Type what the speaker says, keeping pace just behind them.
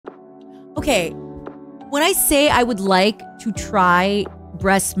Okay, when I say I would like to try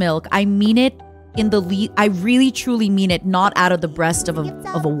breast milk, I mean it in the I really truly mean it, not out of the breast of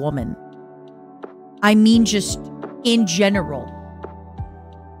a woman. I mean just in general.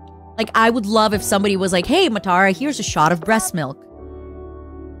 Like, I would love if somebody was like, hey, Matara, here's a shot of breast milk.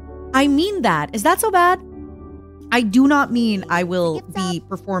 I mean that. Is that so bad? I do not mean I will be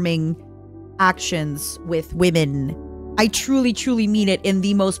performing actions with women. I truly, truly mean it in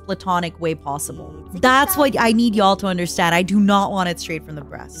the most platonic way possible. That's what I need y'all to understand. I do not want it straight from the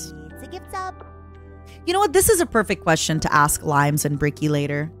breast. You know what? This is a perfect question to ask Limes and Bricky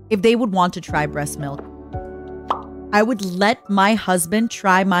later. If they would want to try breast milk. I would let my husband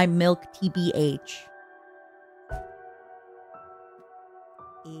try my milk TBH.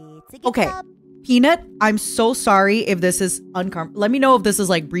 Okay. Peanut, I'm so sorry if this is uncomfortable. Let me know if this is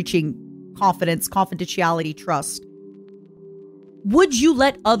like breaching confidence, confidentiality, trust. Would you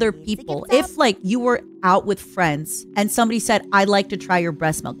let other people, if like you were out with friends and somebody said, I'd like to try your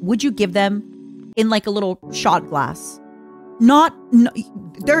breast milk, would you give them in like a little shot glass? No,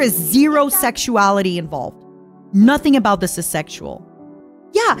 there is zero sexuality involved. Nothing about this is sexual.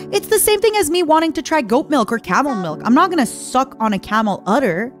 Yeah, it's the same thing as me wanting to try goat milk or camel milk. I'm not going to suck on a camel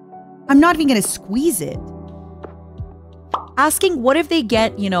udder. I'm not even going to squeeze it. Asking what if they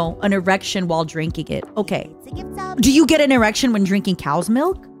get, you know, an erection while drinking it? Okay. Do you get an erection when drinking cow's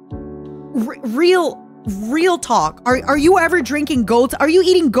milk? Real talk. Are you ever drinking goats? Are you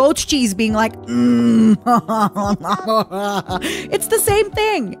eating goat's cheese being like, It's the same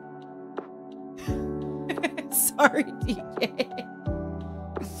thing. Sorry, DK.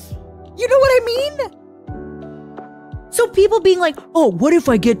 You know what I mean? So people being like, oh, what if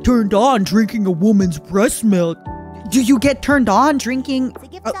I get turned on drinking a woman's breast milk? Do you get turned on drinking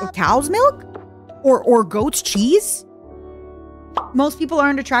a cow's milk? Or goat's cheese? Most people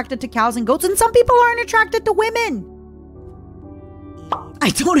aren't attracted to cows and goats, and some people aren't attracted to women. I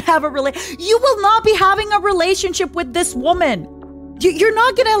don't have you will not be having a relationship with this woman. You're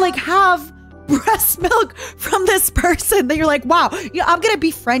not gonna like have breast milk from this person that you're like, wow, yeah, I'm gonna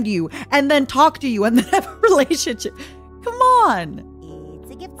befriend you and then talk to you and then have a relationship. Come on.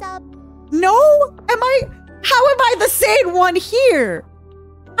 It's a gift up. No? How am I the sane one here?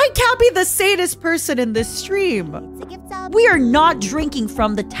 I can't be the sanest person in this stream. It's a gift up. We are not drinking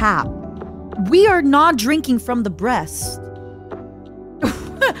from the tap. We are not drinking from the breast.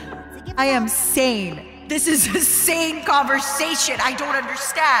 I am sane. This is a sane conversation. I don't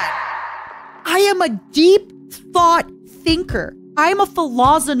understand. I am a deep thought thinker. I'm a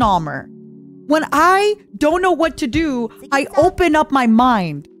philosopher. When I don't know what to do, I open up my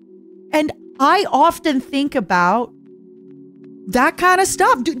mind. And I often think about that kind of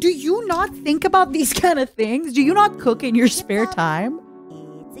stuff. Do you not think about these kind of things? Do you not cook in your spare time?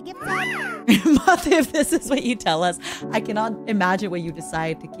 It's a gift up. Mother, if this is what you tell us, I cannot imagine what you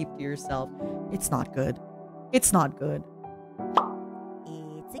decide to keep to yourself. It's not good. It's not good.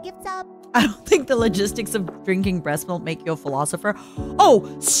 It's a gift up. I don't think the logistics of drinking breast milk make you a philosopher.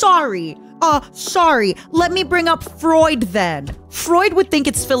 Oh, sorry. Sorry. Let me bring up Freud then. Freud would think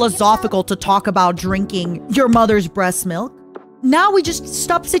it's philosophical to talk about drinking your mother's breast milk. Now we just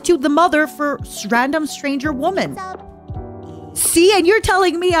substitute the mother for random stranger woman. See, and you're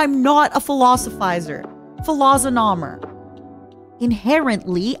telling me I'm not a philosophizer. Philosopher.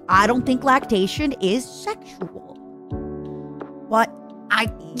 Inherently, I don't think lactation is sexual. But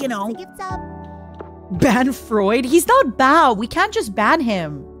you know, ban Freud? He's not bad. We can't just ban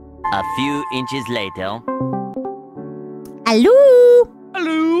him. A few inches later. Hello?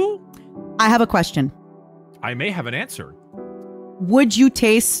 Hello? I have a question. I may have an answer. Would you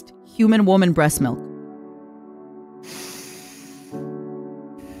taste human woman breast milk?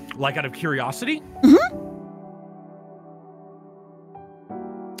 Like out of curiosity? Mm-hmm.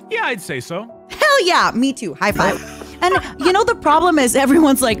 Yeah, I'd say so. Hell yeah, me too. High five. And you know, the problem is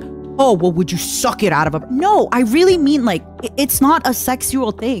everyone's like, oh, well, would you suck it out of a... No, I really mean like, it's not a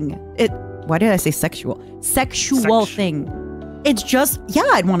sexual thing. Why did I say sexual? Sexual thing. It's just, yeah,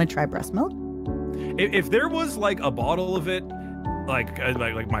 I'd want to try breast milk. If there was like a bottle of it,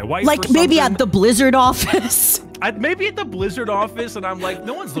 like my wife, like maybe at the Blizzard office. Maybe at the Blizzard office, and I'm like,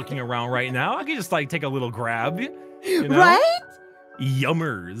 no one's looking around right now. I could just like take a little grab, you know? Right?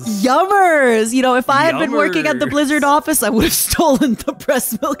 Yummers. Yummers. You know, if I had been working at the Blizzard office, I would have stolen the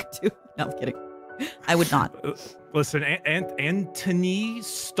breast milk too. No, I'm kidding. I would not. Listen, Anthony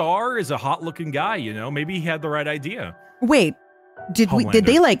Starr is a hot-looking guy, you know? Maybe he had the right idea. Wait, did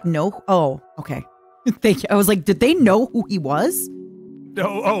they like know? Oh, okay. Thank you. I was like, did they know who he was?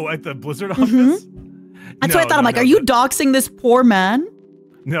 Oh, at the Blizzard office? That's what I thought. I'm like, are you doxing this poor man?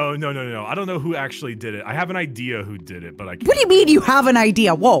 No. I don't know who actually did it. I have an idea who did it, but I can't. What do you mean you have an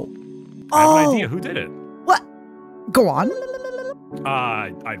idea? Whoa. I have an idea who did it. What? Go on.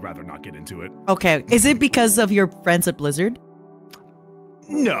 I'd rather not get into it. Okay. Is it because of your friends at Blizzard?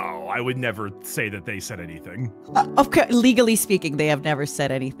 No, I would never say that they said anything. Okay, legally speaking, they have never said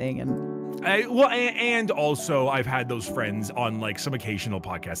anything, and also I've had those friends on like some occasional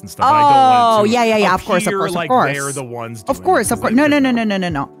podcasts and stuff. Oh, and I don't want to yeah. Of course. like they're the ones. Of course. No.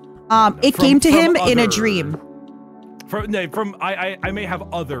 It came to him in a dream. I may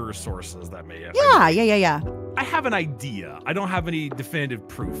have other sources that may have. Yeah. I have an idea. I don't have any definitive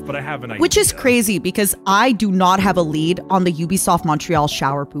proof, but I have an idea. Which is crazy because I do not have a lead on the Ubisoft Montreal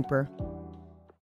shower pooper.